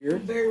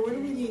easier. Barry, when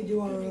do we need to do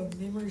our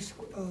memory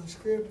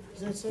script?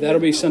 Is that Sunday?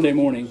 That'll be Sunday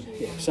morning.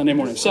 Yeah, Sunday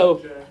morning.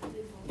 So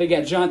they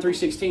got John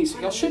 3:16. So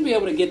y'all should be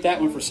able to get that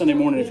one for Sunday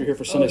morning if you're here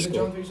for Sunday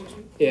school. John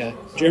 3:16? Yeah.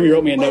 Jeremy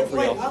wrote me a note for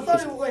Wait, y'all. I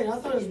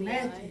thought it was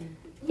Matthew.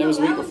 That was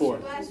the week before.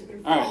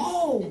 All right.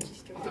 Oh,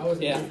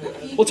 Yeah.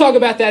 We'll talk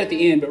about that at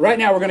the end, but right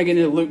now we're going to get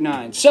into Luke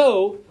 9.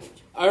 So,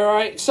 all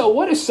right. So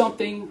what is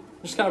something,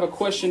 just kind of a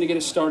question to get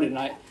us started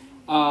tonight,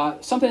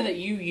 something that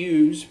you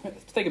use,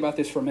 think about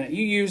this for a minute,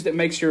 you use that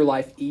makes your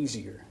life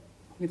easier.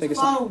 Let me think of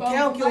something.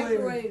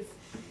 calculator.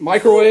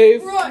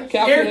 Microwave, Air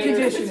calculator,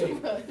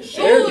 conditioning.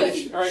 air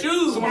conditioning. All right.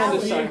 Shoes. Someone on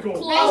this side.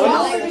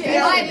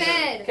 My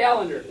bed.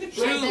 Calendar.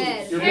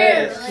 Bed. Your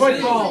bed.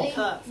 Football.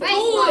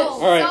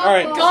 Baseball. All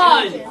right.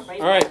 God.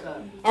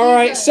 All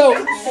right. So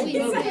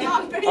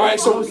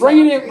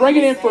bring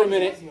it in for a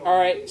minute. All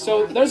right.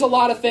 So there's a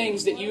lot of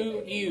things that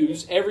you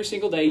use every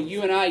single day.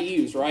 You and I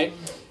use, right?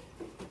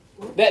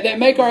 That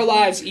make our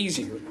lives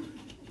easier.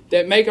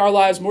 That make our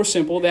lives more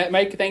simple. That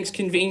make things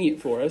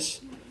convenient for us.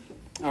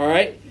 All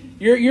right.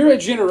 You're a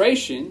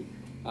generation.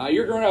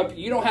 You're growing up.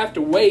 You don't have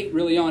to wait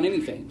really on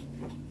anything.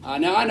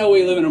 Now I know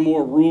we live in a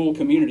more rural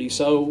community,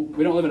 so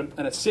we don't live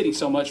in a city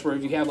so much where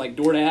you have like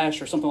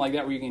DoorDash or something like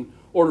that where you can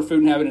order food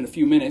and have it in a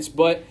few minutes.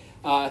 But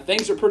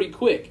things are pretty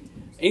quick.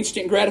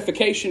 Instant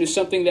gratification is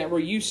something that we're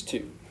used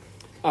to.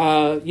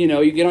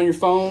 You get on your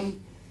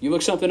phone, you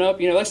look something up.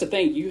 That's the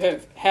thing. You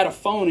have had a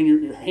phone in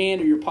your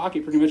hand or your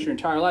pocket pretty much your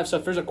entire life. So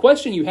if there's a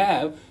question you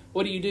have,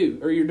 what do?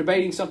 Or you're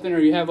debating something or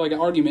you have like an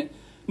argument.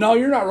 No,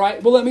 you're not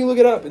right. Well, let me look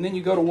it up. And then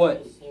you go to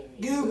what?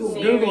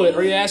 Google it.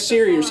 Or you ask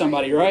Siri or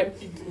somebody, right?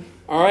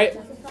 All right.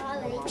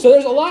 So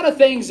there's a lot of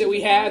things that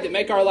we have that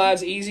make our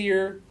lives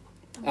easier.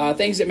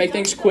 Things that make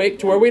things quick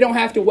to where we don't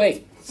have to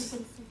wait.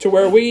 To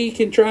where we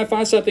can try and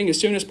find something as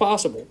soon as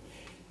possible.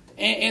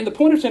 And the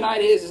point of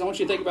tonight is I want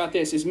you to think about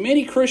this, is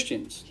many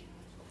Christians,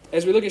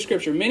 as we look at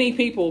Scripture, many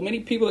people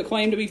that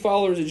claim to be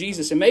followers of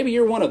Jesus, and maybe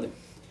you're one of them,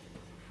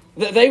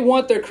 that they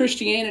want their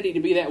Christianity to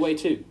be that way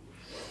too.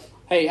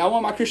 Hey, I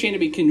want my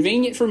Christianity to be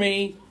convenient for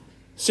me,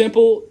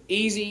 simple,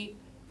 easy.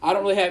 I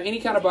don't really have any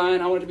kind of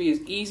bind. I want it to be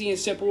as easy and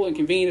simple and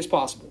convenient as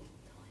possible.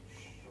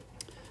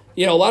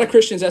 A lot of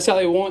Christians, that's how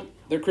they want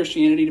their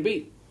Christianity to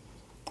be.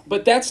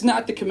 But that's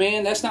not the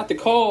command, that's not the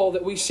call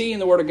that we see in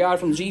the Word of God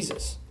from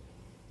Jesus.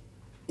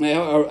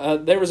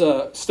 There was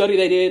a study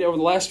they did over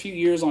the last few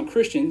years on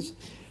Christians,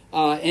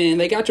 and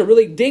they got to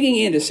really digging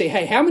in to say,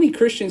 hey, how many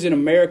Christians in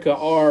America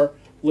are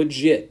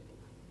legit?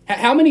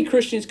 How many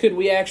Christians could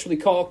we actually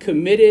call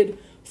committed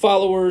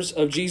followers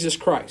of Jesus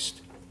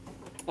Christ?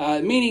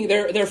 Meaning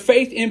their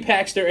faith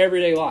impacts their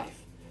everyday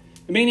life.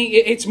 Meaning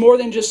it's more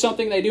than just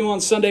something they do on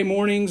Sunday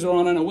mornings or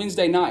on a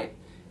Wednesday night.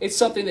 It's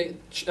something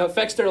that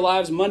affects their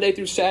lives Monday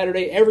through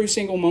Saturday, every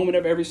single moment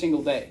of every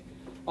single day.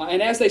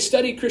 And as they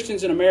studied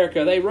Christians in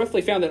America, they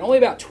roughly found that only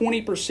about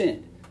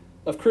 20%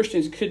 of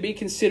Christians could be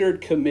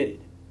considered committed.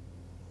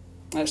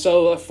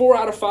 So 4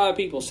 out of 5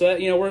 people. So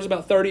there's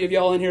about 30 of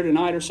y'all in here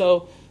tonight or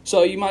so.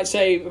 So you might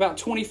say about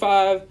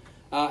 25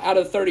 out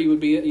of 30 would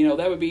be,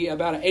 that would be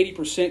about an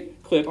 80%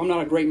 clip. I'm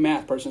not a great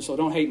math person, so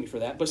don't hate me for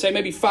that. But say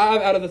maybe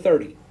 5 out of the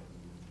 30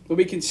 would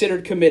be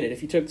considered committed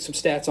if you took some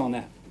stats on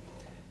that.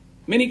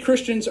 Many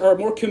Christians are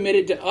more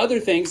committed to other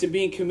things than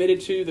being committed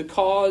to the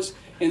cause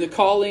and the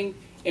calling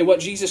and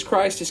what Jesus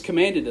Christ has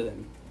commanded to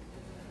them.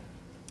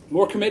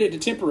 More committed to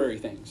temporary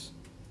things.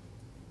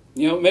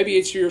 Maybe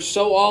it's you're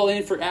so all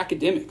in for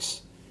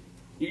academics.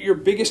 Your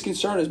biggest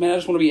concern is, man, I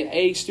just want to be an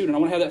A student. I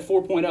want to have that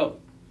 4.0.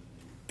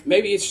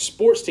 Maybe it's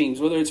sports teams,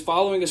 whether it's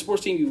following a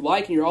sports team you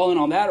like and you're all in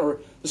on that,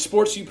 or the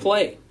sports you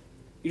play.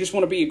 You just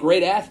want to be a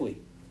great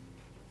athlete.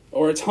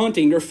 Or it's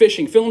hunting or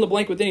fishing. Fill in the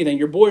blank with anything.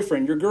 Your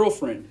boyfriend, your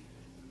girlfriend.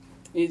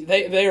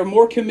 They are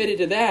more committed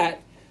to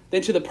that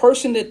than to the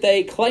person that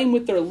they claim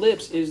with their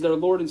lips is their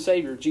Lord and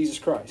Savior, Jesus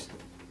Christ.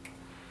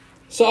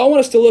 So I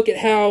want us to look at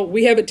how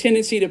we have a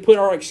tendency to put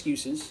our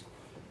excuses,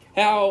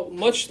 how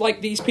much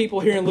like these people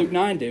here in Luke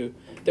 9 do,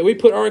 that we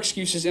put our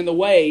excuses in the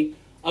way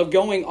of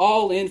going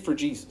all in for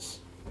Jesus.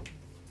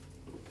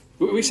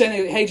 We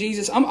say, hey,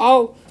 Jesus,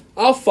 I'll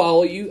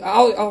follow you.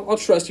 I'll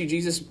trust you,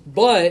 Jesus,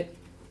 but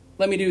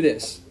let me do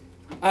this.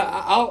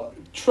 I'll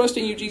trust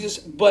in you, Jesus,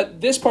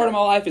 but this part of my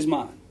life is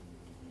mine.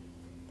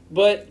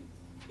 But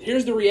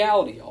here's the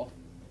reality, y'all.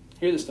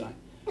 Hear this tonight.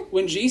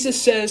 When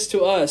Jesus says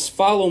to us,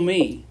 follow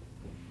me,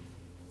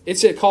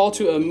 it's a call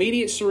to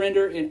immediate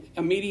surrender and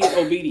immediate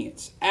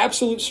obedience.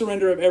 Absolute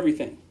surrender of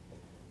everything.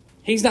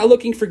 He's not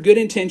looking for good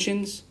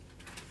intentions.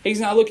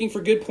 He's not looking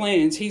for good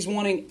plans. He's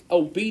wanting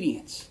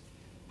obedience.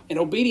 And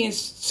obedience,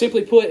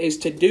 simply put, is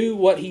to do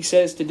what he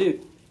says to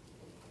do.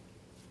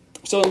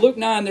 So in Luke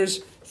 9, there's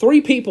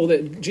 3 people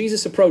that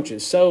Jesus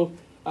approaches. So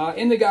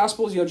in the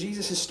Gospels,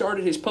 Jesus has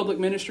started his public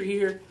ministry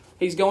here.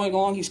 He's going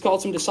along. He's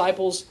called some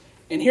disciples.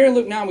 And here in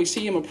Luke 9, we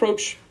see him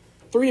approach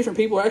 3 different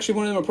people. Actually,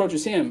 one of them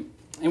approaches him.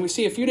 And we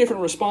see a few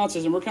different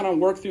responses, and we're kind of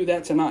work through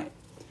that tonight.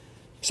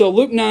 So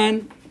Luke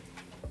 9,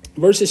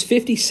 verses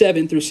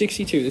 57 through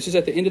 62. This is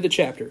at the end of the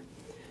chapter.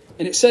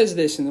 And it says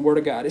this in the Word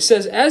of God. It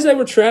says, as they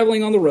were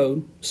traveling on the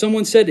road,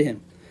 someone said to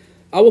him,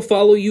 I will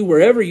follow you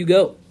wherever you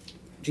go.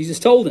 Jesus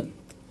told him,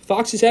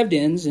 foxes have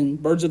dens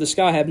and birds of the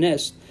sky have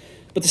nests,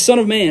 but the Son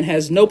of Man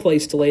has no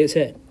place to lay his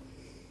head.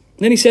 And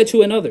then he said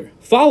to another,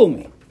 follow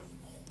me.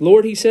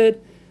 Lord, he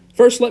said,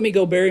 first let me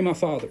go bury my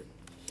father.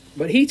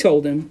 But he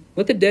told him,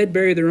 let the dead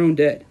bury their own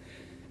dead.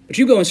 But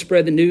you go and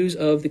spread the news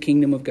of the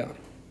kingdom of God.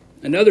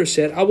 Another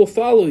said, I will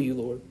follow you,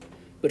 Lord.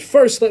 But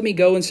first let me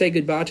go and say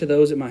goodbye to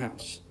those at my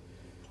house.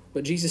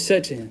 But Jesus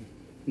said to him,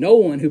 no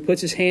one who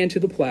puts his hand to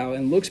the plow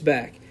and looks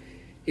back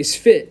is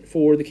fit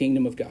for the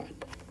kingdom of God.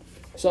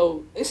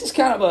 So this is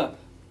kind of a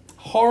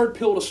hard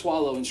pill to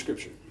swallow in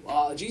Scripture.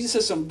 Jesus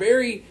says some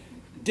very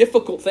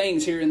difficult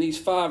things here in these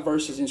 5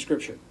 verses in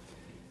Scripture.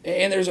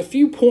 And there's a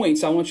few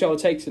points I want y'all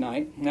to take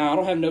tonight. Now, I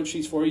don't have note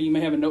sheets for you. You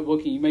may have a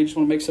notebook and you may just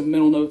want to make some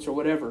mental notes or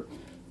whatever.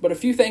 But a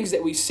few things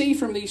that we see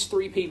from these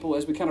 3 people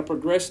as we kind of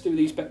progress through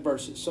these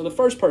verses. So the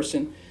first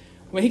person,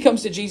 when he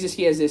comes to Jesus,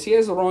 he has this. He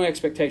has the wrong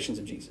expectations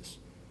of Jesus.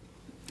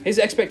 His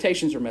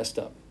expectations are messed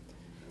up.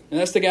 And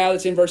that's the guy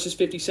that's in verses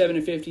 57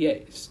 and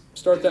 58.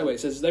 Start that way.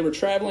 It says, they were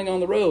traveling on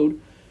the road.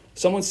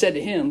 Someone said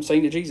to him,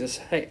 saying to Jesus,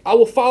 hey, I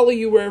will follow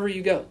you wherever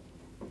you go.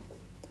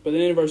 But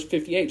then in verse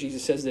 58,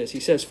 Jesus says this. He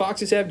says,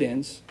 foxes have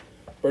dens,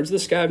 birds of the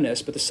sky have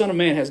nests, but the Son of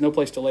Man has no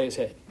place to lay his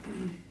head.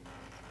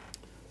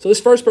 So this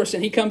first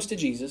person, he comes to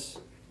Jesus,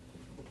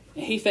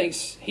 and he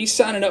thinks he's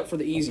signing up for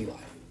the easy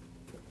life.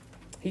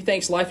 He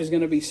thinks life is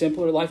going to be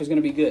simpler, life is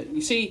going to be good.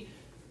 You see,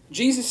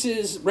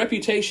 Jesus'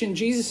 reputation,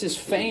 Jesus'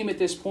 fame at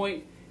this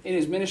point in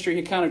his ministry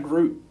had kind of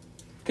grew.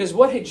 Because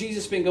what had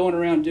Jesus been going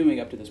around doing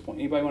up to this point?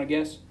 Anybody want to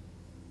guess?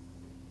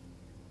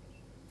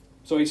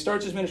 So he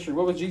starts his ministry.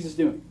 What was Jesus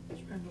doing?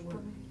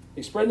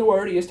 He's spreading the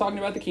word. He is talking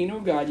about the kingdom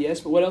of God, yes,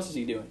 but what else is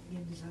he doing?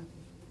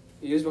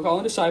 He is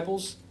calling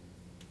disciples.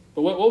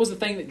 But what was the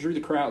thing that drew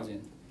the crowds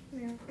in?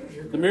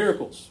 The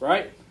miracles,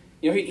 right?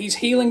 He's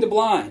healing the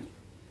blind.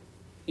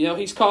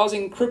 He's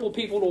causing crippled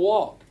people to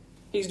walk.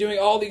 He's doing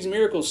all these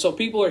miracles. So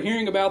people are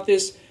hearing about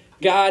this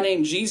guy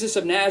named Jesus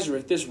of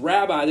Nazareth, this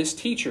rabbi, this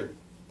teacher.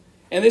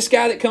 And this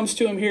guy that comes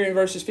to him here in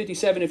verses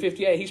 57 and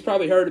 58, he's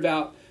probably heard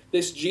about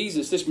this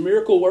Jesus, this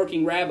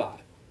miracle-working rabbi.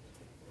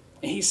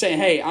 And he's saying,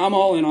 hey, I'm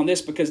all in on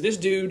this because this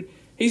dude,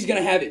 he's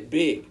going to have it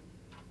big.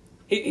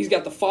 He's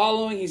got the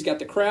following. He's got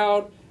the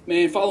crowd.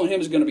 Man, following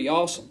him is going to be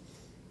awesome.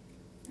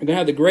 You're going to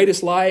have the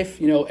greatest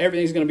life.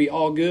 Everything's going to be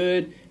all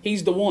good.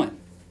 He's the one.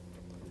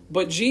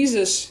 But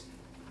Jesus,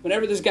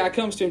 whenever this guy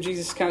comes to him,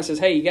 Jesus kind of says,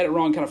 hey, you got it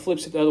wrong, kind of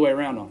flips it the other way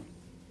around on him.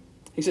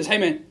 He says, hey,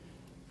 man,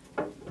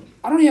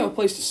 I don't even have a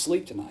place to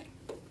sleep tonight.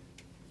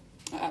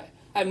 I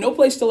have no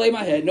place to lay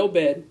my head, no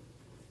bed.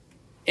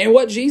 And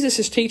what Jesus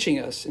is teaching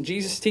us, and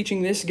Jesus is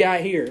teaching this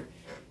guy here,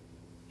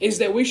 is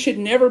that we should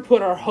never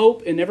put our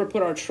hope and never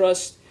put our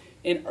trust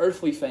in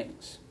earthly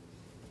things.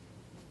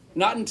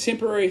 Not in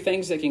temporary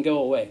things that can go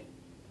away.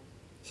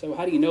 So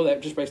how do you know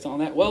that just based on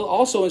that? Well,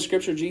 also in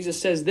Scripture,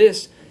 Jesus says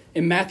this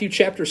in Matthew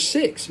chapter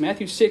 6.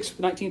 Matthew 6,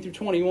 19 through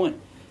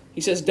 21. He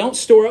says, don't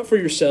store up for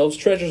yourselves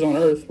treasures on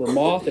earth where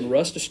moth and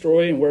rust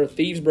destroy and where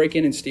thieves break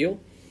in and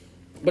steal.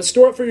 But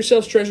store up for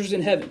yourselves treasures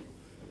in heaven,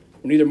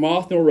 where neither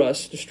moth nor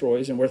rust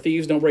destroys, and where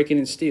thieves don't break in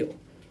and steal.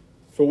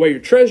 For where your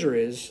treasure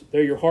is,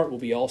 there your heart will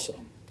be also.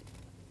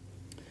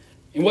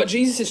 And what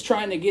Jesus is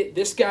trying to get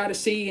this guy to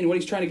see, and what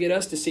he's trying to get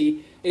us to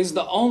see, is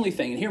the only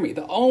thing, and hear me,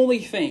 the only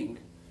thing,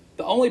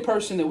 the only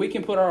person that we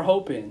can put our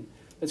hope in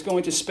that's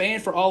going to span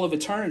for all of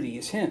eternity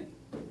is him.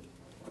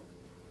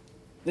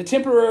 The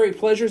temporary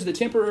pleasures, the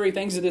temporary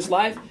things of this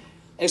life,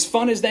 as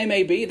fun as they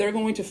may be, they're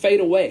going to fade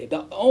away.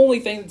 The only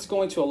thing that's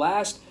going to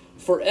last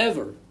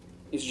forever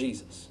is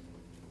Jesus.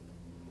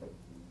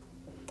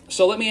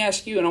 So let me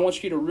ask you, and I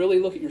want you to really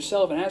look at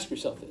yourself and ask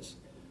yourself this.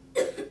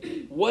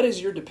 What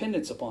is your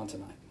dependence upon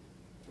tonight?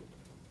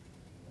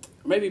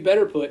 Or maybe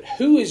better put,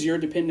 who is your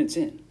dependence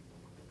in?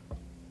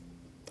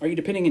 Are you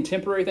depending in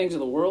temporary things of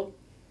the world?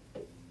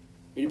 Are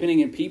you depending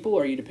in people?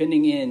 Are you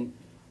depending in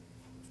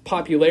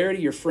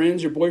popularity, your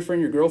friends, your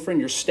boyfriend, your girlfriend,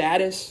 your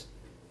status?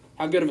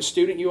 How good of a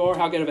student you are,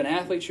 how good of an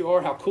athlete you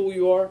are, how cool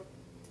you are?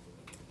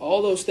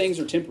 All those things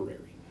are temporary.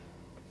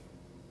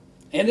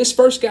 And this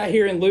first guy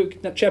here in Luke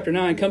chapter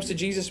 9 comes to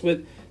Jesus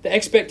with the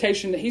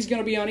expectation that he's going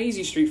to be on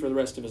easy street for the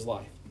rest of his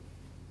life.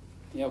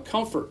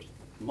 Comfort,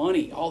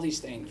 money, all these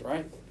things,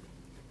 right?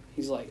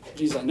 Jesus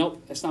is like,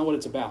 nope, that's not what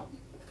it's about.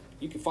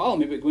 You can follow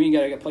me, but we ain't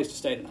got a place to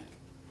stay tonight.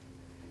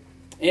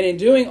 And in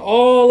doing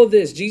all of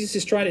this, Jesus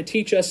is trying to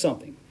teach us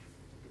something.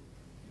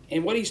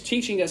 And what he's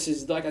teaching us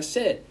is, like I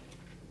said,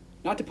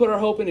 not to put our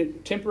hope in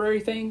temporary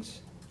things,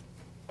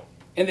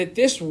 and that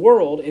this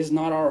world is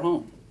not our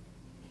home.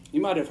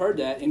 You might have heard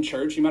that in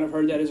church. You might have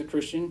heard that as a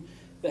Christian,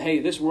 that, hey,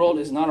 this world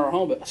is not our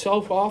home. But so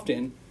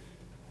often,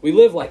 we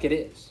live like it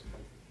is.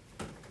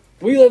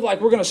 We live like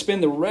we're going to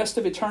spend the rest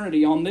of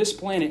eternity on this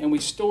planet, and we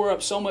store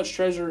up so much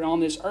treasure on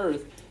this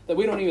earth that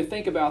we don't even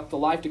think about the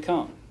life to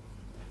come.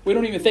 We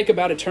don't even think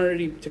about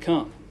eternity to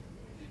come.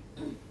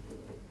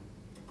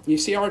 You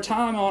see, our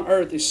time on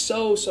earth is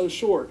so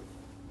short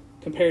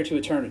compared to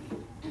eternity.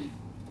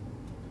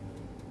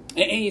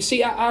 And you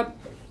see, I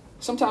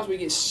Sometimes we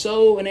get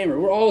so enamored.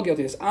 We're all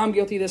guilty of this. I'm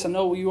guilty of this. I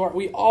know you are.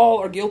 We all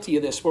are guilty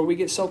of this, where we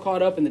get so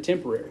caught up in the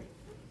temporary.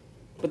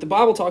 But the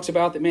Bible talks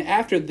about that, man,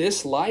 after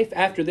this life,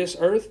 after this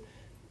earth,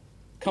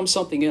 comes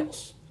something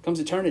else. Comes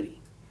eternity.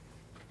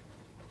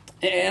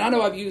 And I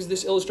know I've used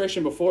this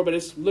illustration before, but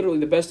it's literally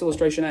the best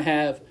illustration I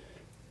have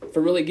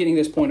for really getting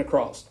this point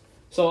across.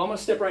 So I'm going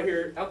to step right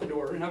here out the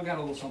door, and I've got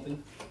a little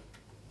something.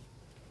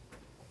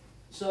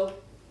 So,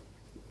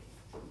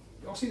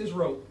 y'all see this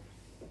rope?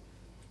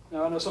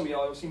 Now, I know some of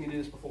y'all have seen me do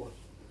this before.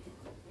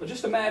 But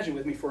just imagine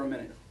with me for a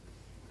minute.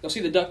 Y'all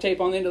see the duct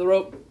tape on the end of the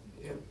rope?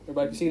 Yeah.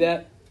 Everybody can see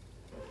that?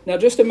 Now,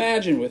 just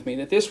imagine with me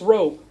that this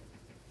rope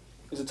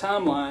is a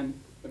timeline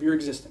of your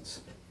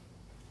existence.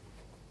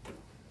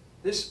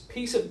 This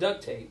piece of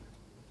duct tape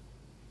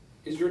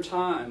is your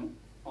time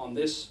on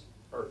this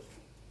earth.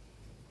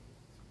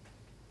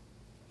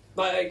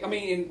 Like, I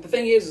mean, the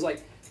thing is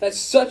like, that's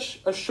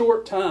such a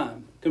short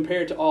time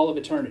compared to all of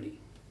eternity.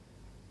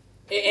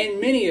 And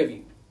many of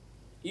you,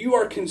 you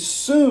are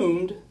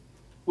consumed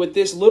with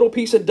this little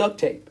piece of duct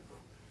tape.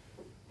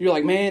 You're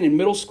like, man, in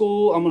middle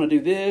school, I'm going to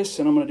do this,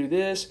 and I'm going to do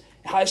this.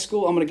 In high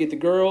school, I'm going to get the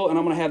girl, and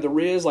I'm going to have the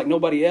riz like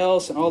nobody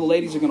else, and all the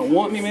ladies are going to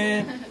want me,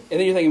 man. And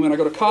then you're thinking, when I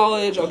go to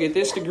college, I'll get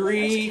this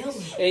degree.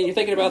 And you're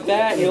thinking about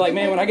that, and you're like,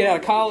 man, when I get out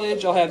of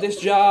college, I'll have this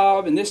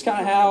job and this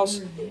kind of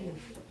house.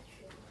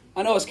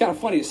 I know it's kind of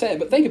funny to say it,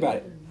 but think about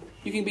it.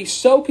 You can be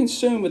so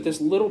consumed with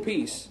this little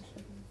piece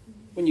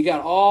when you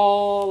got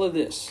all of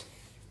this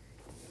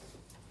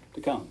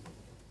to come.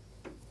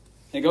 And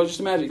it goes, just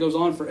imagine, it goes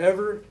on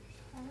forever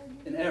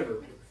and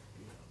ever.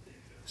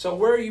 So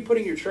where are you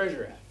putting your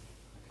treasure at?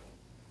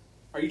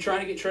 Are you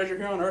trying to get treasure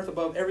here on earth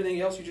above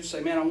everything else? You just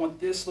say, man, I want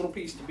this little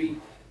piece to be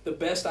the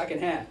best I can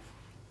have.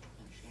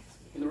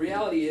 And the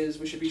reality is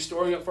we should be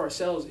storing up for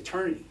ourselves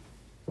eternity.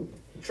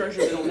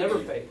 Treasure that will never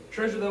fade.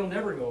 Treasure that will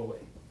never go away.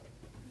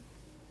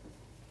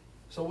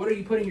 So what are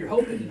you putting your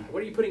hope in tonight?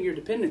 What are you putting your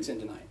dependence in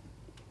tonight?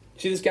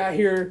 See this guy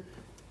here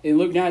in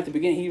Luke 9 at the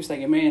beginning, he was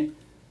thinking, man,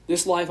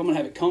 this life, I'm going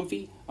to have it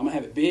comfy. I'm going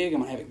to have it big. I'm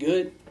going to have it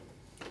good.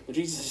 But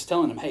Jesus is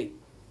telling him, hey,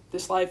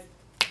 this life,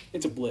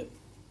 it's a blip.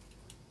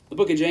 The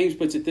book of James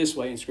puts it this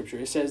way in Scripture.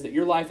 It says that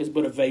your life is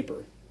but a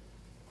vapor.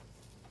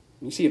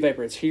 When you see a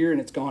vapor, it's here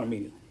and it's gone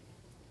immediately.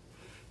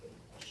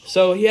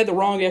 So he had the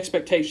wrong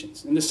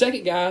expectations. And the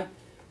second guy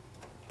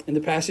in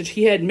the passage,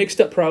 he had mixed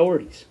up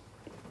priorities.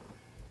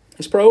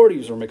 His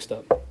priorities were mixed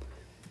up.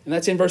 And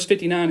that's in verse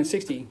 59 and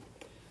 60.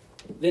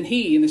 Then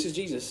he, and this is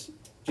Jesus,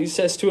 Jesus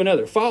says to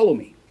another, follow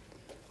me.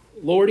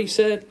 Lord, he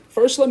said,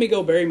 first let me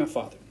go bury my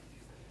father.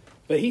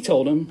 But he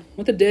told him,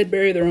 let the dead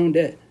bury their own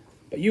dead.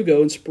 But you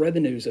go and spread the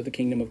news of the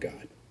kingdom of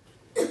God.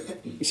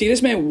 You see,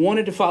 this man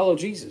wanted to follow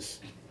Jesus.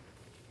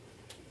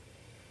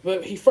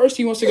 But he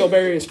wants to go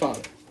bury his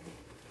father.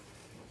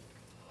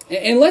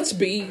 And let's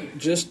be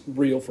just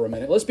real for a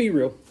minute. Let's be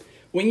real.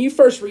 When you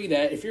first read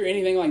that, if you're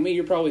anything like me,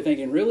 you're probably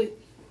thinking, really?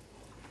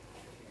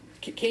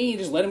 Can't you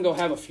just let him go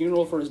have a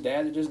funeral for his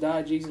dad that just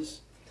died,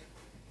 Jesus?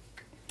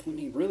 I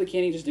mean, really,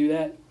 can't he just do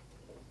that?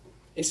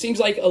 It seems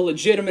like a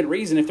legitimate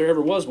reason if there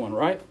ever was one,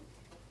 right?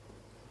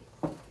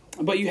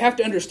 But you have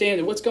to understand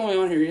that what's going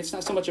on here, it's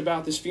not so much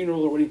about this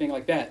funeral or anything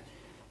like that.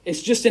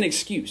 It's just an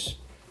excuse.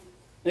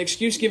 An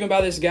excuse given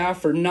by this guy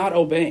for not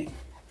obeying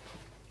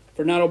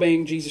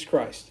Jesus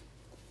Christ.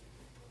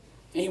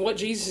 And what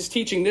Jesus is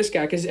teaching this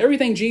guy, because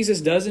everything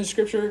Jesus does in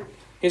Scripture,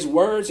 his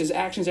words, his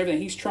actions,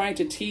 everything, he's trying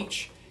to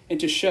teach and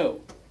to show.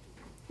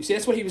 You see,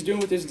 that's what he was doing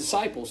with his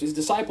disciples. His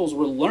disciples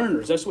were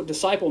learners. That's what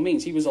disciple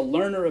means. He was a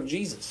learner of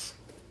Jesus.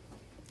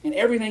 And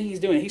everything he's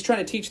doing, he's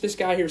trying to teach this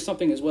guy here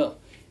something as well.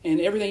 And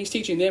everything he's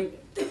teaching them,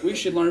 we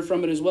should learn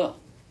from it as well.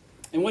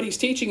 And what he's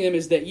teaching them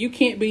is that you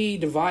can't be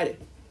divided.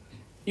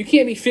 You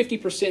can't be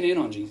 50% in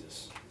on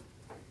Jesus.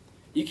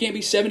 You can't be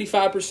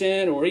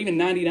 75% or even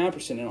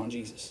 99% in on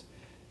Jesus.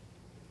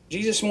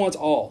 Jesus wants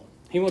all.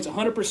 He wants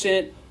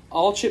 100%,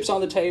 all chips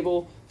on the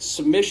table,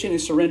 submission and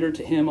surrender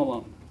to him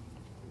alone.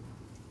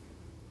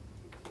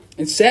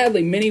 And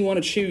sadly, many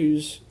want to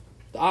choose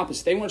the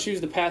opposite. They want to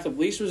choose the path of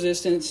least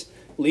resistance,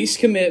 least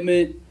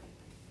commitment.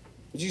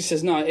 But Jesus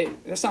says, no,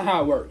 that's not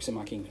how it works in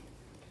my kingdom.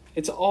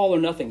 It's an all or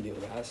nothing deal,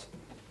 guys.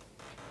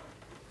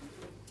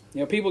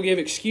 You know, people give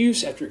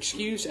excuse after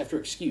excuse after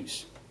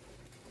excuse.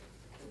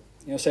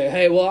 You know, say,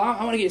 hey, well,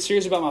 I want to get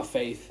serious about my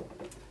faith.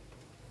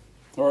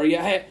 Or,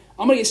 yeah, hey,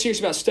 I'm going to get serious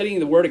about studying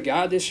the Word of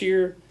God this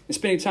year and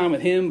spending time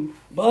with Him,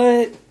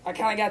 but I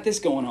kind of got this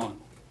going on.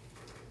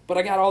 But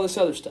I got all this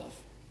other stuff.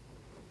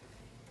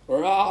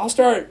 Or I'll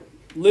start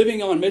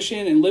living on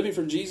mission and living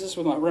for Jesus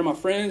with my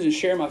friends and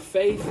share my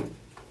faith.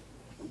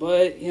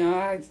 But, you know,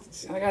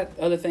 I got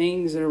other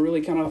things that I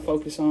really kind of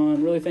focus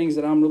on, really things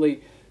that I'm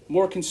really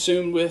more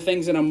consumed with,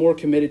 things that I'm more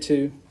committed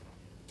to.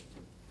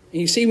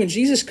 And you see, when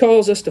Jesus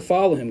calls us to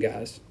follow Him,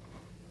 guys,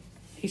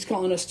 He's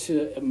calling us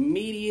to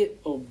immediate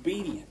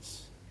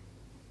obedience.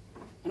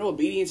 I know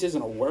obedience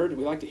isn't a word that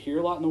we like to hear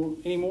a lot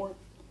anymore,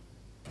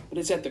 but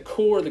it's at the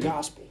core of the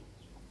gospel.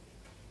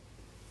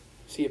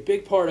 See, a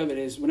big part of it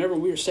is whenever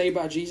we are saved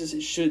by Jesus,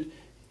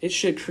 it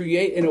should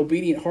create an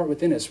obedient heart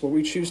within us where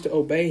we choose to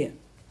obey Him.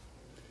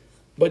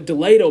 But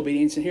delayed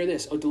obedience, and hear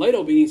this, delayed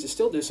obedience is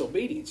still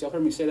disobedience. Y'all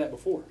heard me say that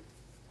before.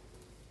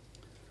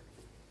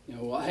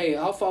 Well, hey,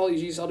 I'll follow you,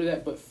 Jesus, I'll do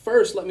that. But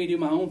first, let me do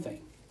my own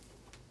thing.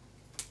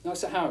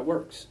 That's not how it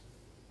works.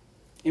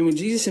 And when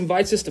Jesus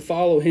invites us to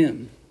follow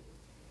him,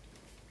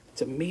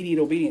 it's immediate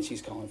obedience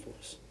he's calling for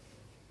us.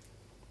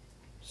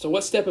 So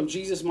what step of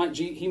obedience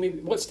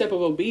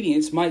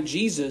might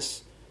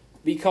Jesus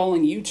be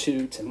calling you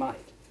to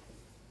tonight?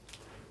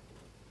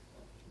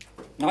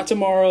 Not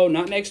tomorrow,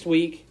 not next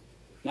week,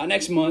 not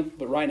next month,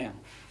 but right now.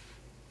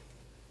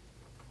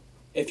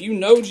 If you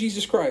know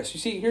Jesus Christ, you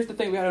see, here's the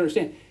thing we got to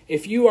understand.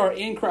 If you are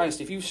in Christ,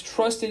 if you've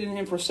trusted in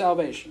him for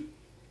salvation,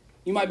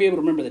 you might be able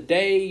to remember the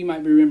day, you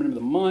might be remembering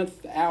the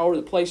month, the hour,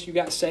 the place you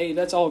got saved.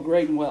 That's all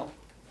great and well.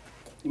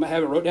 You might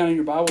have it wrote down in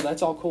your Bible.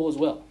 That's all cool as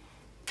well.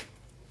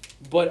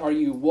 But are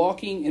you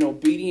walking in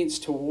obedience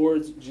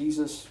towards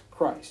Jesus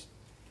Christ?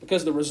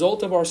 Because the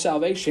result of our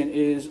salvation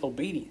is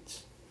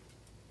obedience.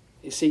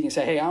 Is seeking to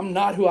say, hey, I'm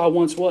not who I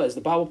once was.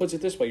 The Bible puts it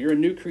this way. You're a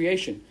new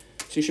creation.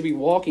 So you should be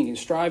walking and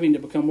striving to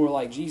become more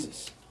like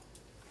Jesus.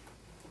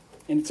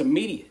 And it's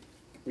immediate.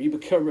 Where you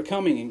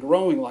becoming and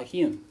growing like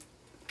him.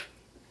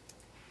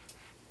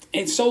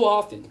 And so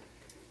often,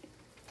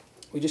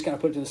 we just kind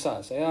of put it to the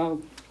side. Say,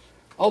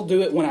 I'll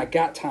do it when I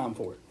got time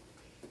for it.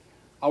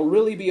 I'll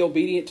really be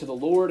obedient to the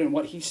Lord and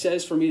what he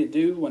says for me to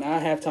do when I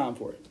have time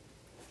for it.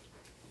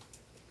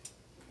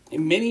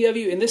 And many of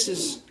you, and this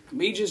is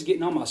me just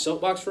getting on my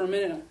soapbox for a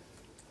minute,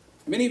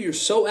 many of you are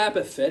so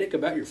apathetic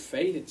about your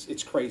faith,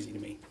 it's crazy to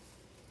me.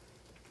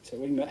 So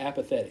what do you mean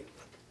apathetic?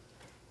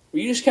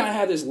 Where you just kind of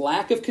have this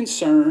lack of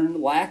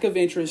concern, lack of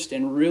interest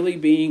in really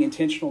being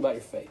intentional about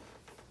your faith.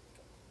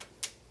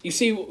 You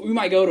see, we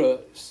might go to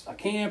a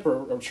camp or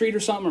a retreat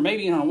or something, or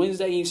maybe on a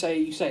Wednesday, and you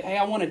say, hey,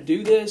 I want to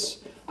do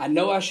this. I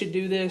know I should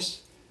do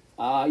this.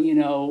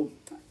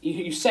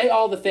 You say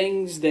all the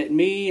things that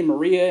me and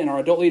Maria and our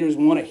adult leaders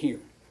want to hear.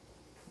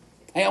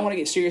 Hey, I want to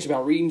get serious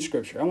about reading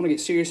Scripture. I want to get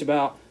serious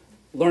about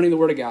learning the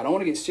Word of God. I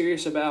want to get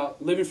serious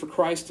about living for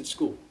Christ at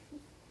school.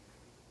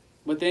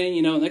 But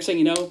then, next thing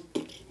you know,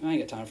 I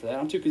ain't got time for that.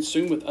 I'm too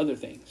consumed with other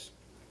things.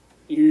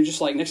 You're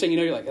just like, next thing you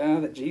know, you're like,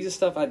 that Jesus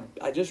stuff,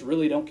 I just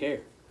really don't care.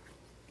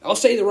 I'll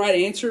say the right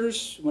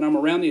answers when I'm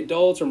around the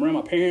adults or I'm around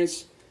my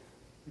parents.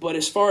 But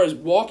as far as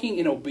walking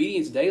in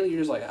obedience daily,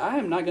 you're just like, I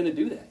am not going to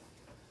do that.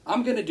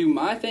 I'm going to do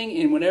my thing.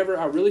 And whenever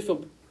I really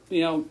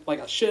feel, like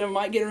I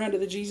might get around to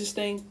the Jesus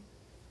thing.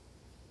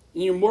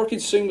 And you're more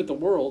consumed with the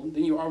world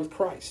than you are with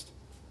Christ.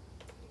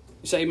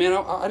 You say, man,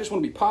 I just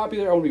want to be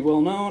popular. I want to be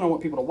well known. I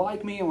want people to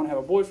like me. I want to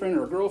have a boyfriend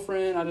or a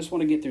girlfriend. I just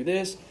want to get through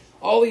this.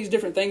 All these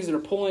different things that are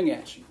pulling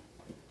at you.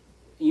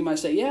 And you might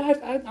say, yeah,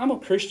 I'm a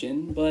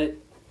Christian, but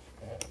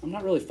I'm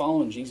not really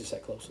following Jesus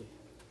that closely.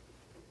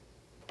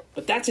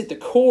 But that's at the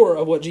core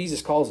of what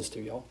Jesus calls us to,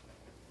 y'all.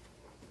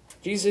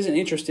 Jesus isn't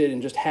interested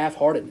in just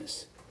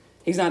half-heartedness.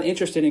 He's not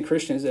interested in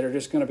Christians that are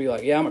just going to be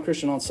like, yeah, I'm a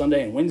Christian on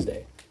Sunday and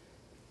Wednesday.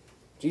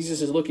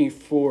 Jesus is looking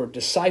for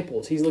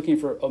disciples. He's looking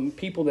for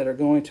people that are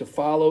going to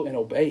follow and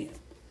obey him.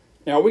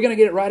 Now, are we going to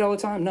get it right all the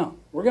time? No.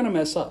 We're going to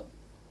mess up.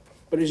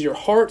 But is your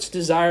heart's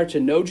desire to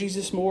know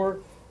Jesus more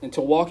and to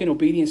walk in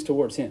obedience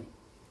towards him?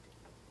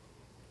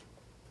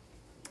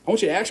 I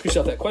want you to ask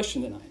yourself that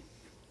question tonight.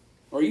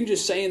 Are you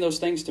just saying those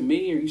things to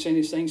me? Or are you saying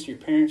these things to your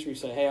parents? Or you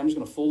say, hey, I'm just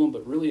going to fool them,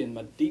 but really in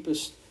my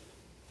deepest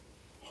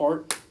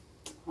heart,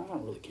 I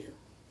don't really care.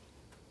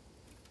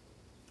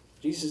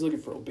 Jesus is looking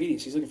for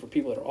obedience. He's looking for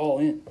people that are all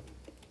in.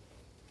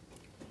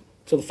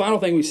 So the final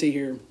thing we see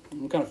here,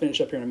 we'll kind of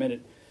finish up here in a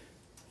minute,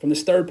 from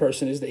this third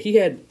person is that he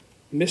had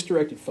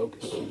misdirected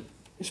focus.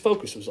 His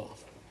focus was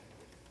off.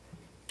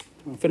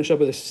 I'll finish up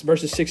with this,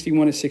 verses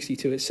 61 and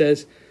 62. It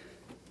says,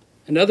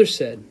 another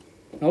said,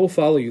 I will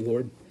follow you,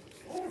 Lord.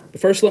 But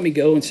first let me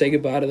go and say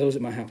goodbye to those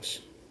at my house.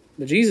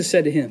 But Jesus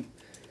said to him,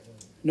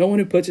 no one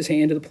who puts his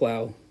hand to the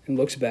plow and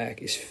looks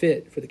back is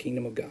fit for the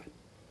kingdom of God.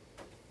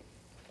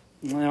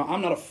 Now,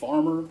 I'm not a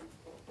farmer,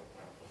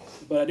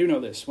 but I do know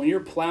this. When you're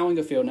plowing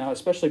a field now,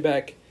 especially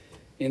back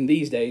in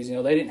these days,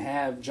 they didn't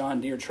have John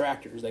Deere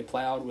tractors. They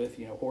plowed with,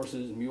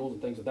 horses and mules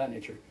and things of that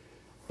nature.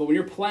 But when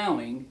you're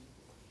plowing,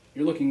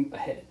 you're looking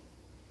ahead.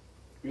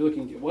 You're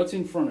looking at what's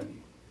in front of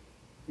you.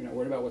 You're not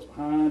worried about what's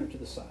behind or to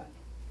the side.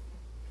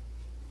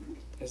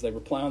 As they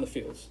were plowing the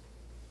fields.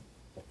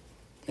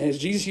 And as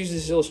Jesus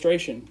uses this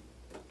illustration,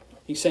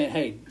 he's saying,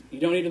 hey, you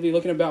don't need to be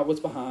looking about what's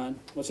behind,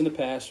 what's in the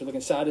past, or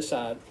looking side to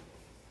side.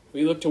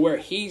 We look to where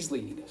he's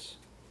leading us.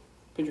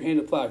 Put your hand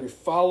to the plow. If you're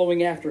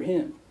following after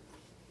him,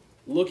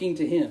 looking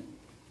to him.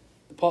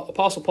 The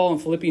Apostle Paul in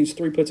Philippians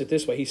 3 puts it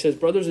this way. He says,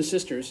 brothers and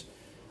sisters,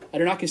 I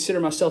do not consider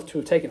myself to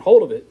have taken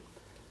hold of it,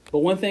 but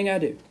one thing I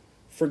do,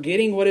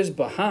 forgetting what is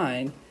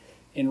behind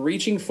and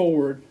reaching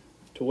forward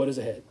to what is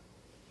ahead.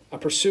 I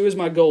pursue as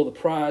my goal the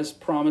prize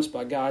promised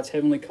by God's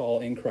heavenly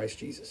call in Christ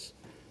Jesus.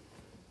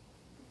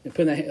 And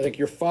putting that, like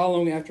you're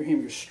following after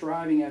him, you're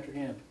striving after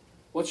him.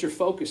 What's your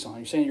focus on?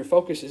 You're saying your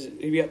focus is,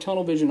 you got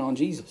tunnel vision on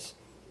Jesus.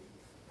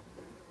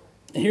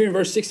 And here in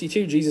verse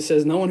 62, Jesus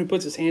says, no one who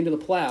puts his hand to the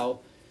plow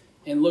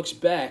and looks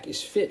back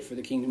is fit for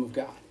the kingdom of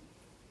God.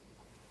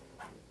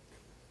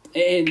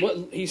 And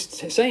what he's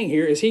saying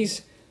here is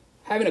he's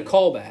having a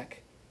callback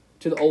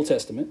to the Old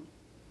Testament,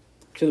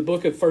 to the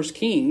book of 1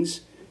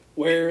 Kings,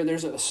 where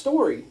there's a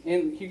story.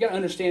 And you've got to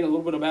understand a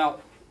little bit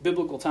about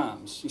biblical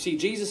times. You see,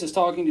 Jesus is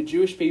talking to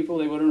Jewish people.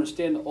 They would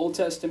understand the Old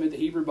Testament, the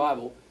Hebrew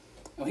Bible.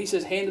 And when he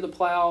says, hand to the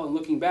plow and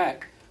looking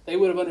back, they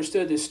would have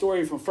understood this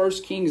story from 1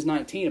 Kings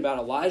 19 about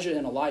Elijah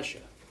and Elisha.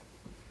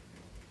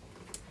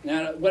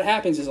 Now, what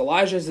happens is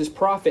Elijah is this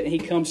prophet, and he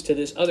comes to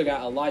this other guy,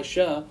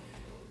 Elisha,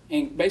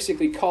 and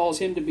basically calls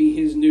him to be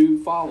his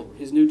new follower,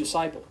 his new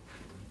disciple.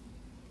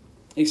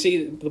 You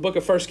see, the book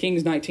of 1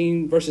 Kings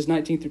 19, verses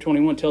 19 through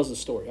 21 tells the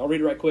story. I'll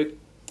read it right quick,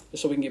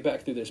 just so we can get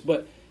back through this.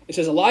 But it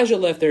says, Elijah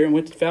left there and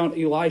went to found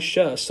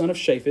Elisha, son of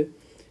Shaphat,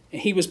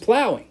 and he was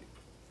plowing.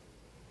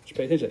 Just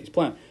pay attention to that. He's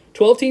plowing.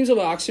 12 teams of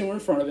oxen were in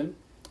front of him.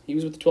 He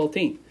was with the 12th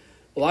team.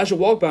 Elijah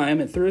walked by him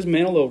and threw his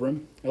mantle over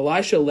him.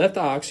 Elisha left the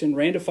oxen,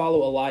 ran to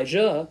follow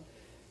Elijah,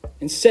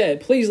 and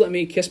said, please let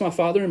me kiss my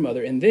father and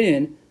mother, and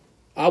then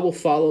I will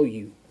follow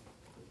you.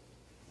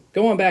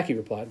 Go on back, he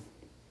replied.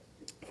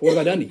 For what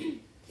have I done to you?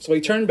 So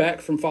he turned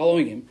back from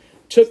following him,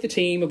 took the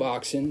team of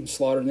oxen, and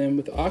slaughtered them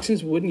with the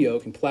oxen's wooden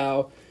yoke and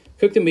plow,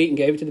 cooked the meat and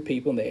gave it to the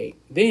people, and they ate.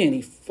 Then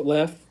he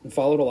left and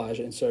followed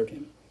Elijah and served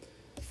him.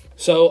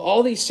 So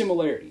all these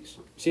similarities.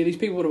 See, these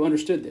people would have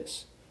understood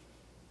this.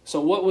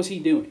 So what was he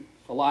doing?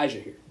 Elijah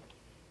here.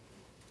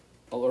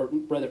 Or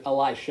rather,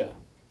 Elisha.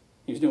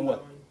 He was doing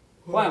what?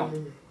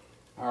 Plowing.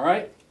 All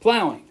right?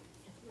 Plowing.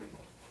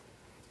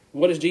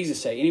 What does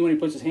Jesus say? Anyone who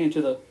puts his hand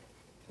to the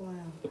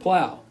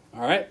plow.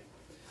 All right?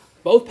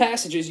 Both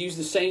passages use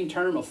the same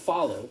term of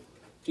follow.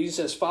 Jesus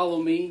says,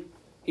 follow me.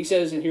 He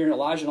says in here in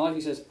Elijah and Elisha,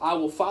 he says, I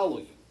will follow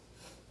you.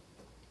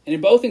 And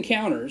in both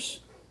encounters,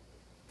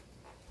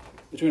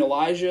 between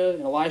Elijah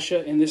and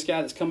Elisha and this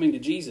guy that's coming to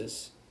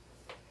Jesus,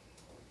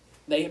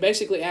 they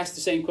basically ask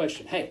the same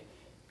question. Hey,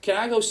 can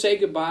I go say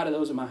goodbye to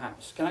those in my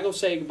house? Can I go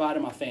say goodbye to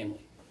my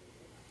family?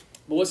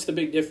 But what's the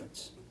big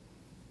difference?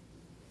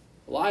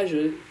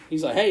 Elijah,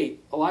 he's like, hey,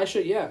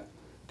 Elisha, yeah,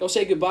 go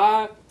say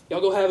goodbye.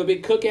 Y'all go have a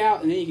big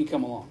cookout, and then you can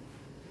come along.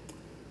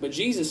 But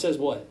Jesus says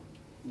what?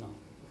 No.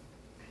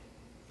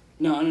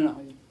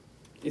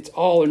 It's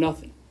all or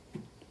nothing.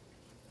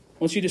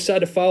 Once you decide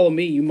to follow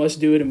me, you must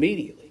do it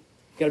immediately.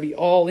 You got to be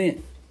all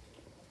in.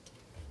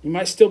 You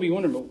might still be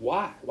wondering, but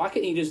why? Why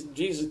can't you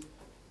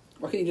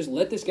just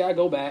let this guy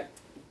go back,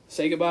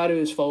 say goodbye to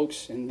his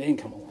folks, and then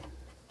come along?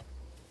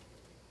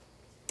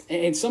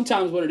 And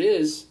sometimes what it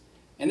is,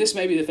 and this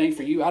may be the thing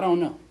for you, I don't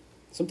know.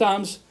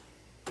 Sometimes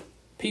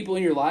people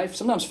in your life,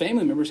 sometimes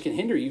family members can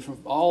hinder you from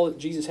all that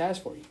Jesus has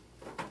for you.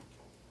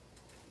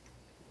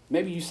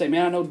 Maybe you say,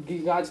 man, I know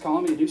God's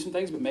calling me to do some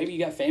things, but maybe you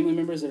got family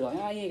members that are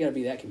like, you ain't got to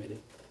be that committed.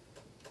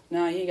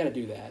 No, you ain't got to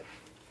do that.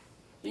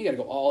 You got to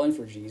go all in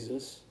for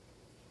Jesus.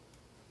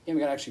 You haven't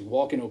got to actually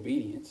walk in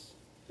obedience.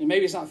 And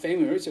maybe it's not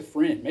family member, it's a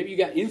friend. Maybe you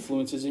got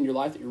influences in your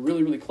life that you're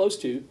really, really close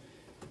to.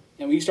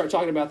 And when you start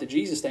talking about the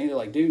Jesus thing, they're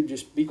like, dude,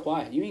 just be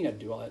quiet. You ain't got to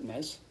do all that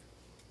mess.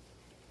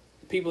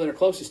 The people that are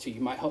closest to you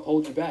might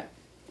hold you back.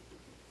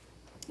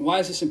 Why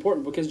is this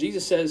important? Because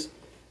Jesus says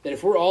that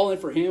if we're all in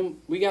for him,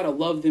 we got to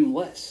love them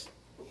less.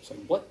 It's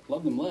like, what?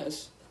 Love them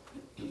less?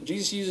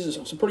 Jesus uses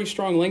some pretty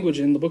strong language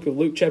in the book of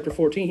Luke chapter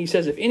 14. He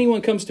says, if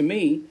anyone comes to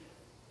me,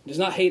 does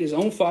not hate his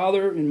own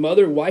father and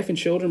mother, wife and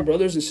children,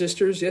 brothers and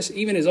sisters, yes,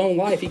 even his own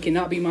life, he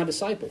cannot be my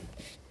disciple.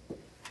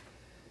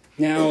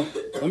 Now,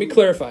 let me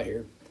clarify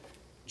here.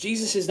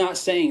 Jesus is not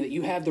saying that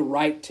you have the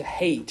right to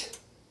hate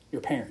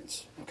your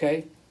parents,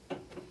 okay?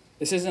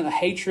 This isn't a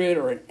hatred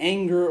or an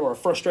anger or a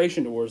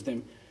frustration towards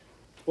them.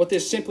 What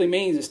this simply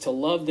means is to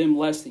love them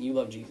less than you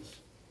love Jesus.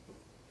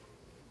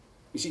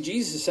 You see,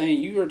 Jesus is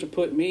saying you are to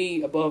put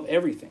me above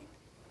everything.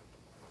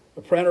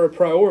 A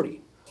priority.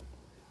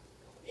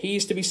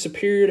 He's to be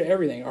superior to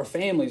everything. Our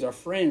families, our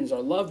friends, our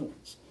loved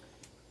ones.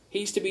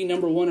 He's to be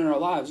number one in our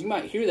lives. You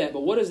might hear that,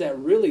 but what does that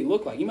really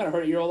look like? You might have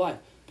heard it your whole life.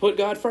 Put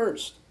God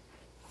first.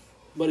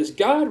 But is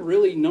God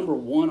really number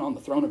one on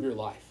the throne of your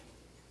life?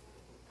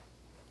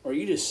 Or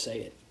you just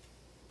say it?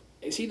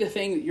 Is he the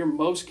thing that you're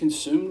most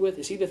consumed with?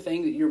 Is he the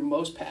thing that you're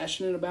most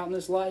passionate about in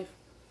this life?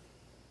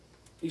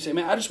 You say,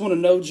 man, I just want to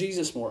know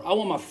Jesus more. I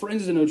want my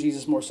friends to know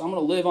Jesus more, so I'm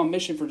going to live on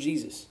mission for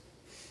Jesus.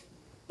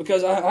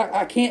 Because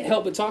I can't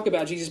help but talk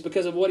about Jesus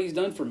because of what he's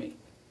done for me.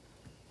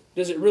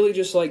 Does it really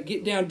just like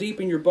get down deep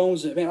in your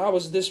bones that, man, I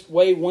was this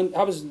way,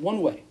 I was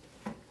one way.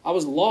 I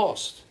was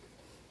lost.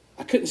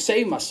 I couldn't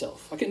save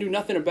myself. I couldn't do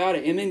nothing about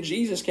it. And then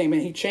Jesus came in.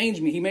 He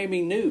changed me. He made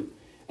me new.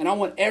 And I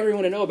want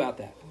everyone to know about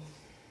that.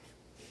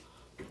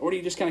 Or do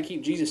you just kind of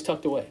keep Jesus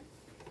tucked away?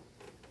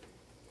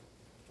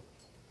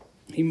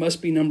 He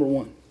must be number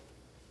one.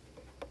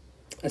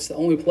 That's the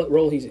only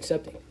role he's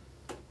accepting.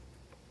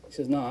 He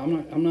says, no,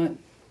 I'm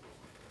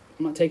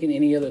not taking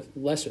any other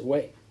lesser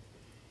way.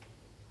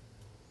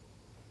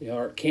 You know,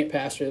 our camp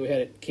pastor that we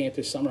had at camp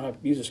this summer,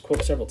 I've used this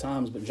quote several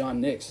times, but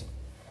John Nix,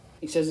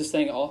 he says this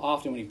thing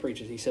often when he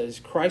preaches. He says,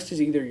 Christ is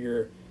either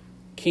your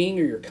king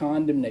or your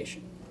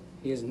condemnation.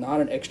 He is not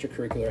an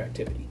extracurricular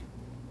activity.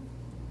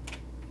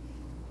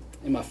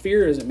 And my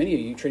fear is that many of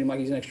you treat him like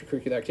he's an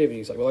extracurricular activity.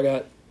 He's like, well, I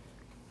got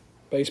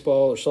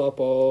baseball or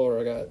softball, or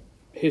I got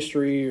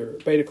history or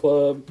beta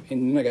club,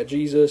 and then I got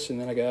Jesus,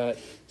 and then I got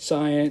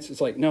science.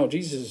 It's like, no,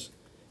 Jesus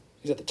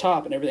is at the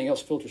top, and everything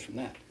else filters from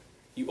that.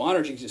 You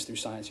honor Jesus through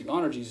science. You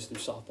honor Jesus through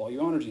softball.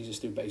 You honor Jesus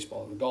through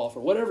baseball or golf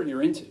or whatever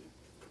you're into.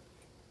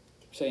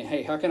 Saying,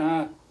 hey, how can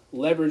I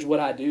leverage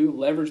what I do,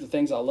 leverage the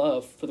things I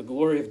love for the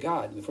glory of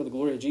God, for the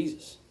glory of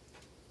Jesus?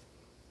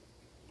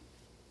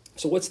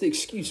 So what's the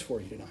excuse for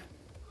you tonight?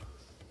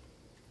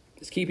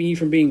 It's keeping you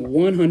from being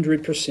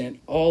 100%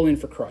 all in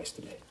for Christ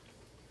today.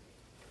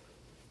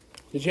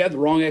 Did you have the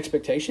wrong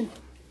expectation?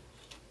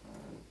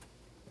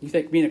 You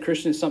think being a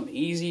Christian is something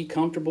easy,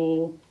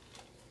 comfortable,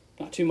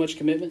 not too much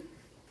commitment?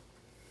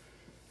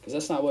 Because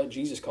that's not what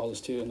Jesus calls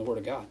us to in the Word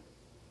of God.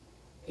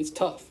 It's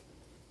tough,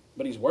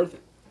 but He's worth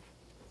it.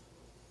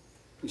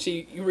 You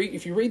see,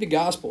 if you read the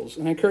Gospels,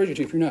 and I encourage you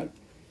to, if you're not,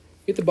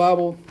 get the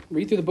Bible,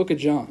 read through the book of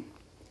John.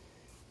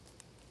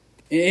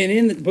 And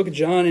in the book of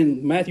John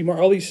and Matthew, Mark,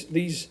 all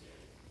these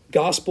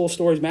gospel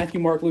stories, Matthew,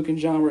 Mark, Luke, and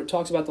John, where it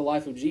talks about the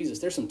life of Jesus,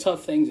 there's some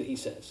tough things that He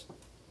says.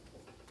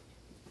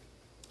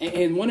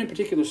 And one in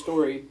particular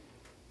story,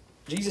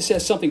 Jesus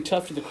says something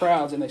tough to the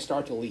crowds, and they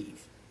start to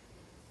leave.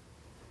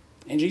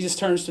 And Jesus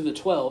turns to the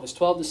 12, his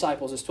 12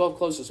 disciples, his 12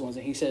 closest ones,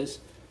 and He says,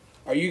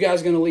 are you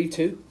guys going to leave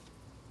too?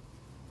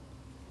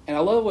 And I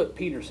love what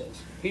Peter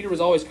says. Peter was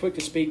always quick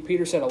to speak.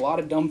 Peter said a lot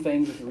of dumb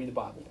things if you read the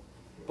Bible.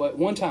 But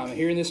one time,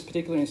 here in this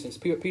particular instance,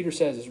 what Peter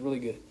says is really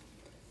good.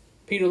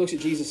 Peter looks at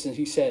Jesus and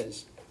he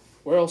says,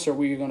 where else are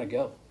we going to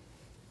go?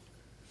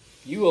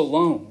 You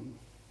alone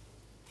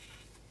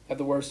have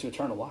the words to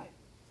eternal life.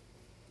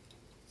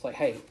 It's like,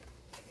 hey,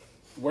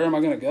 where am I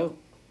going to go?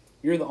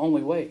 You're the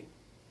only way.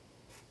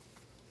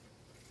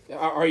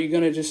 Are you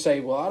going to just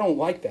say, well, I don't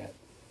like that?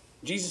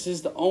 Jesus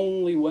is the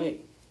only way.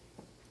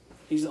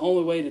 He's the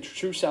only way to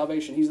true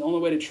salvation. He's the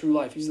only way to true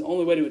life. He's the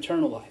only way to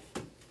eternal life.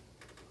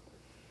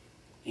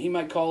 He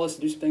might call us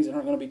to do some things that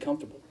aren't going to be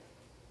comfortable.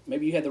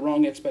 Maybe you had the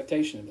wrong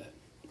expectation of that.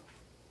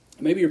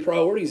 Maybe your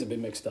priorities have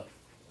been mixed up.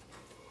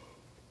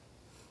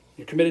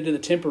 You're committed to the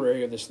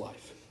temporary of this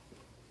life.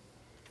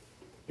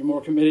 You're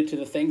more committed to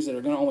the things that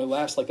are going to only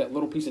last like that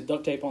little piece of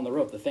duct tape on the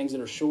rope, the things that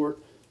are short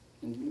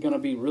and going to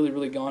be really,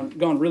 really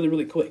gone really,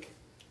 really quick.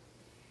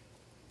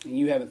 And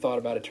you haven't thought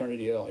about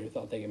eternity at all. You're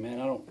thinking,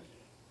 man, I don't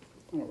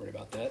worry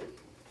about that.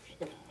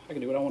 I can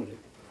do what I want to do.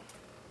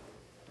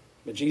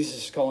 But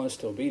Jesus is calling us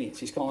to obedience.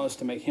 He's calling us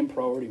to make Him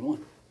priority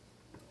one.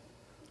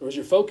 Or is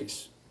your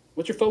focus?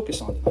 What's your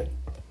focus on tonight?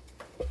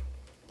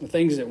 The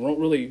things that won't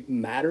really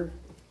matter?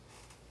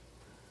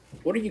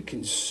 What are you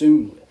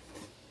consumed with?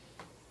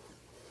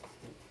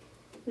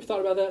 Ever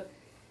thought about that?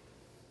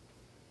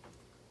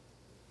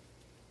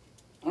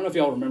 I don't know if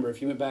y'all remember,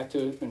 if you went back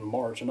to it in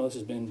March. I know this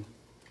has been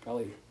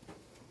probably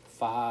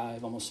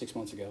 5, almost 6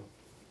 months ago.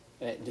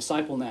 At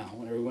Disciple Now,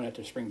 whenever we went out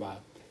to Spring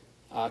Bible.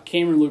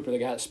 Cameron Looper, the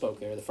guy that spoke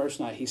there, the first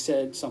night, he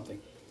said something.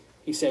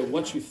 He said,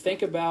 what you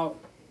think about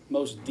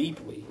most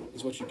deeply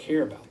is what you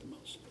care about the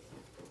most.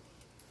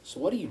 So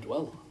what do you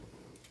dwell on?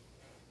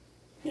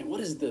 Man,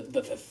 what is the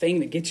thing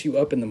that gets you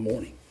up in the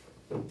morning?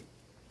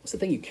 What's the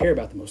thing you care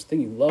about the most, the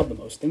thing you love the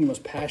most, the thing you're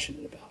most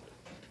passionate about?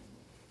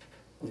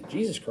 Is it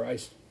Jesus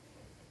Christ?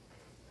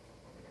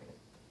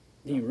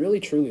 Do you really,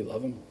 truly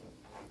love Him?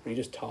 Or do you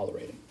just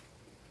tolerate Him?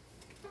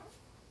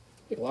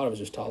 I think a lot of us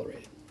just tolerate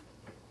it.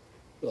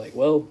 We're like,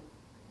 well,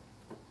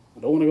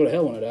 I don't want to go to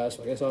hell when I die,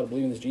 so I guess I ought to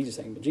believe in this Jesus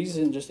thing. But Jesus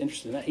isn't just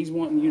interested in that. He's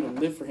wanting you to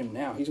live for Him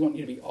now. He's wanting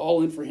you to be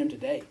all in for Him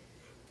today.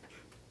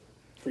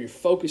 For your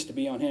focus to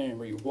be on Him,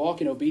 where you walk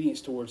in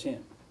obedience towards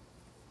Him.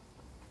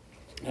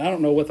 And I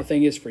don't know what the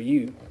thing is for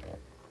you,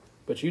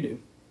 but you do.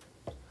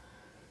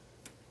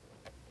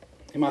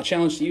 And my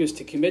challenge to you is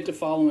to commit to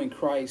following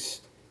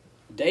Christ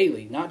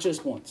daily, not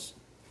just once.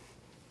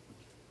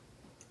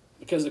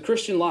 Because the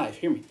Christian life,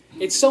 hear me,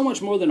 it's so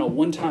much more than a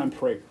one-time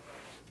prayer.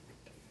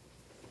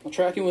 Are you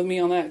tracking with me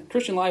on that?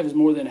 Christian life is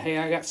more than, hey,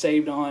 I got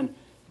saved on,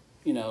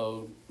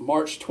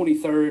 March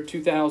 23rd,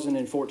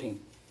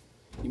 2014.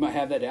 You might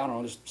have that day. I don't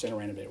know, just say a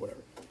random day or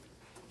whatever.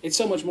 It's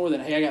so much more than,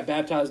 hey, I got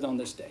baptized on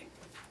this day.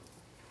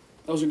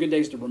 Those are good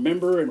days to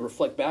remember and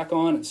reflect back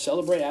on and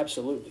celebrate,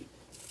 absolutely.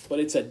 But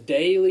it's a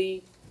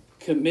daily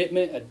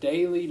commitment, a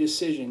daily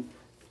decision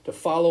to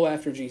follow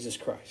after Jesus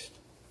Christ.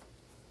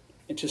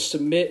 And to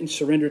submit and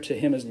surrender to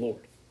Him as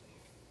Lord.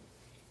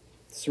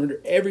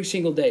 Surrender every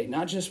single day,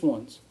 not just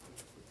once.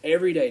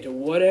 Every day to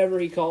whatever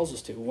He calls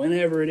us to,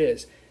 whenever it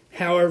is,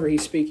 however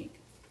He's speaking.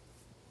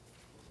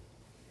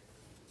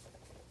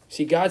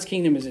 See, God's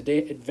kingdom is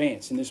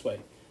advanced in this way.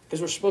 Because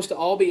we're supposed to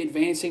all be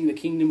advancing the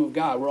kingdom of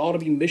God. We're all to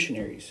be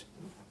missionaries.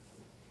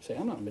 You say,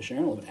 I'm not a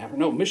missionary, I don't live in Africa.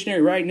 No,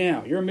 missionary right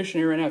now. You're a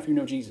missionary right now if you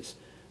know Jesus.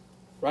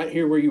 Right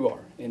here where you are.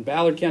 In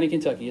Ballard County,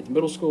 Kentucky. At the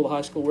middle school,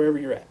 high school, wherever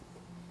you're at.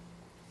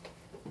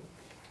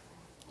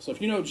 So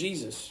if you know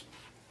Jesus,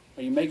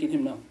 are you making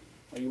Him known?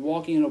 Are you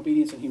walking in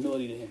obedience and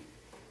humility to Him?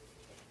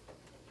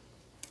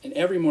 And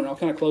every morning, I'll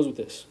kind of close with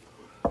this.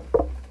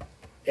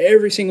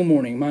 Every single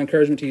morning, my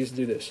encouragement to you is to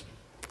do this.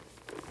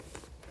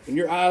 When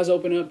your eyes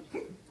open up,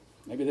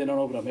 maybe they don't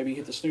open up. Maybe you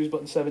hit the snooze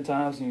button 7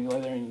 times and you lay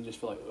there and you just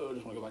feel like, oh, I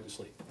just want to go back to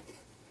sleep.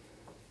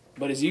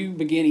 But as you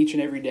begin each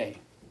and every day,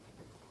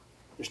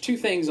 there's two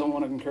things I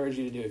want to encourage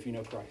you to do if you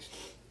know Christ.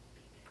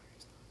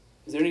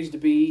 There needs to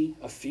be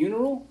a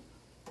funeral,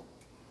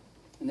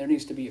 and there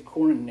needs to be a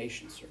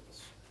coronation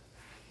service.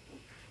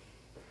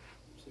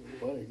 So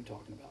what are you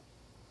talking about?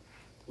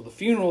 Well, the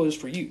funeral is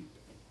for you.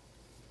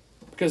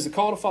 Because the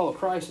call to follow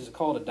Christ is a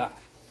call to die.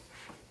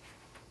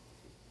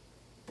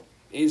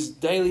 It is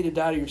daily to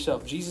die to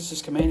yourself.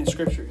 Jesus' command in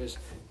Scripture is,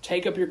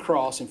 take up your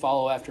cross and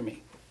follow after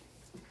me.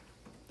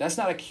 That's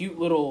not a cute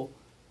little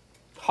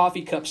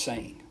coffee cup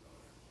saying.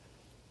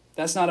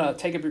 That's not a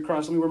take up your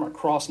cross, let me wear my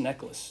cross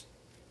necklace.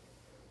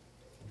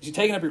 You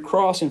taking up your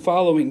cross and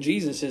following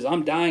Jesus is,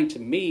 I'm dying to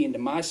me and to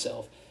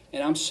myself,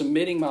 and I'm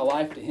submitting my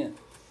life to Him.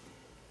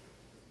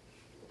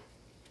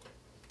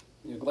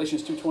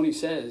 Galatians 2:20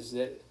 says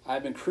that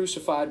I've been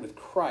crucified with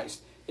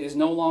Christ. It is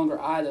no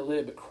longer I that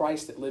live, but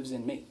Christ that lives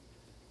in me.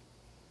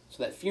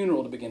 So that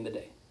funeral to begin the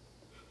day.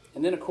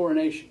 And then a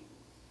coronation.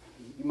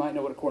 You might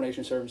know what a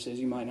coronation service is,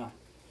 you might not.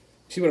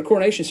 See, what a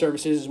coronation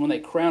service is when they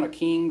crown a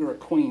king or a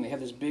queen. They have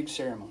this big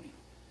ceremony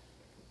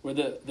where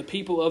the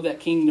people of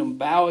that kingdom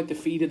bow at the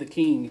feet of the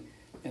king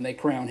and they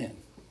crown him.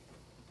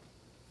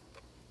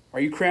 Are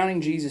you crowning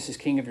Jesus as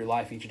king of your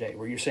life each day?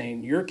 Where you're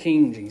saying, you're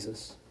king,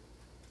 Jesus,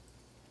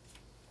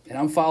 and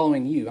I'm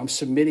following you. I'm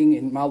submitting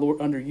in my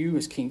Lord under you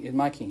as king, in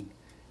my king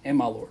and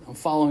my Lord. I'm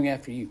following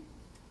after you.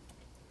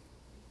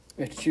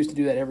 You have to choose to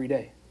do that every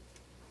day.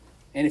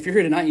 And if you're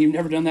here tonight and you've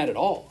never done that at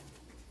all,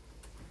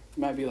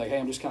 you might be like, hey,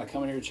 I'm just kind of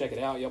coming here to check it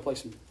out. Y'all play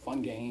some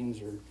fun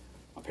games, or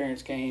my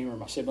parents came, or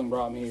my sibling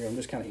brought me, or I'm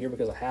just kind of here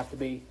because I have to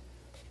be.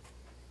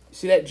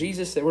 See that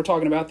Jesus that we're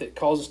talking about that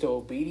calls us to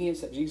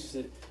obedience, that Jesus,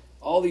 that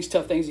all these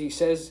tough things He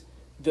says,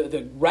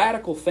 the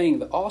radical thing,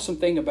 the awesome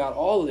thing about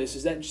all of this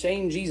is that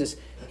same Jesus,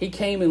 He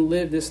came and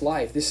lived this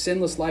life, this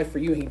sinless life for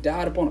you, and He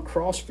died upon a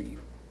cross for you.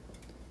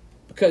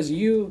 Because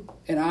you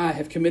and I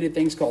have committed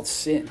things called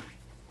sin.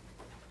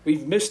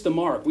 We've missed the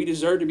mark. We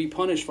deserve to be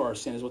punished for our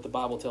sin, is what the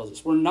Bible tells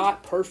us. We're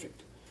not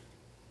perfect.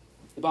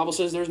 The Bible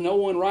says there's no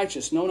one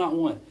righteous, no, not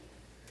one.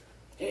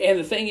 And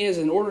the thing is,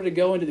 in order to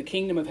go into the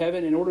kingdom of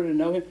heaven, in order to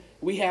know Him,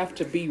 we have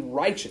to be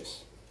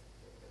righteous.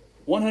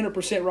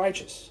 100%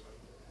 righteous.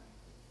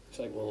 It's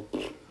like, well,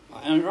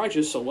 I'm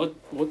righteous, so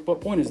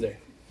what point is there?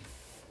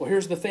 Well,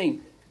 here's the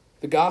thing.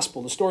 The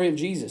gospel, the story of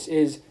Jesus,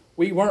 is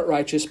we weren't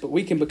righteous, but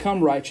we can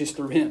become righteous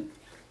through Him.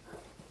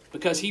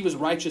 Because He was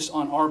righteous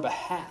on our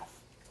behalf.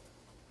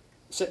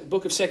 The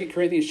book of 2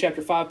 Corinthians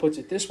chapter 5 puts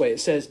it this way. It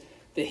says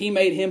that He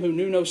made Him who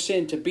knew no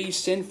sin to be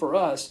sin for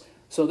us,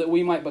 so that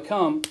we might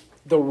become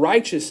the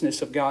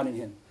righteousness of God in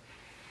Him.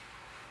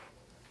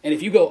 And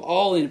if you go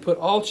all in, put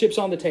all chips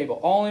on the table,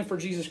 all in for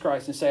Jesus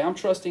Christ, and say, I'm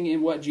trusting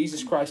in what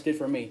Jesus Christ did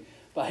for me,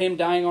 by Him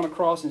dying on a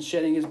cross and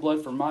shedding His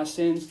blood for my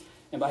sins,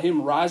 and by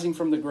Him rising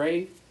from the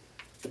grave,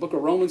 the book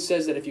of Romans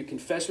says that if you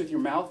confess with your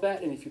mouth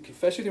that, and if you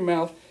confess with your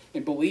mouth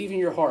and believe in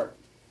your heart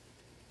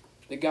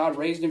that God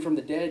raised Him from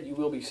the dead, you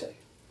will be saved.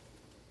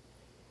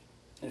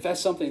 And if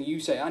that's something you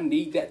say, I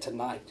need that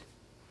tonight,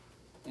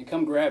 and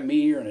come grab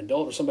me or an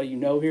adult or somebody you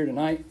know here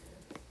tonight,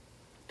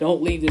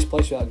 don't leave this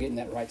place without getting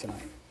that right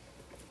tonight.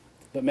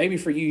 But maybe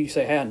for you, you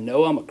say, hey, I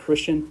know I'm a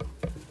Christian.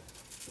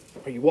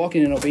 Are you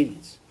walking in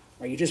obedience?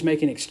 Are you just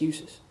making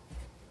excuses?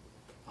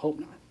 I hope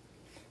not.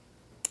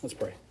 Let's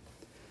pray.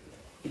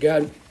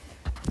 God,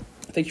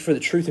 thank you for the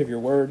truth of your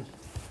word.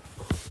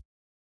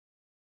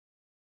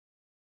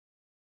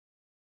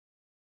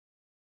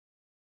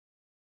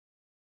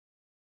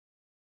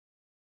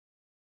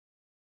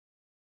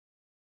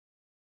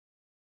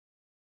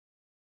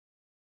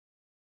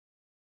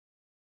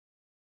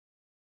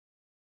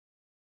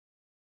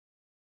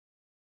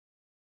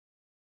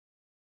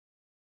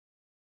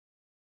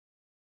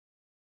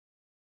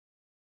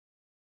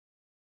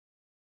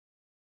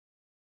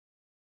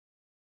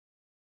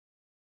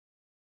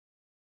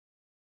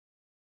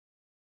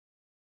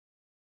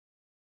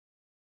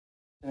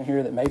 I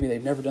hear that maybe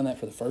they've never done that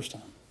for the first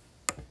time.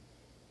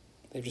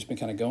 They've just been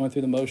kind of going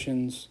through the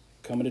motions,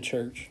 coming to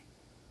church.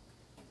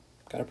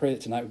 God, I pray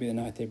that tonight would be the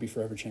night they'd be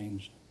forever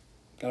changed.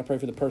 God, I pray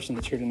for the person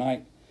that's here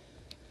tonight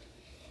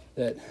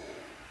that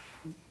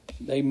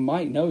they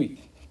might know you.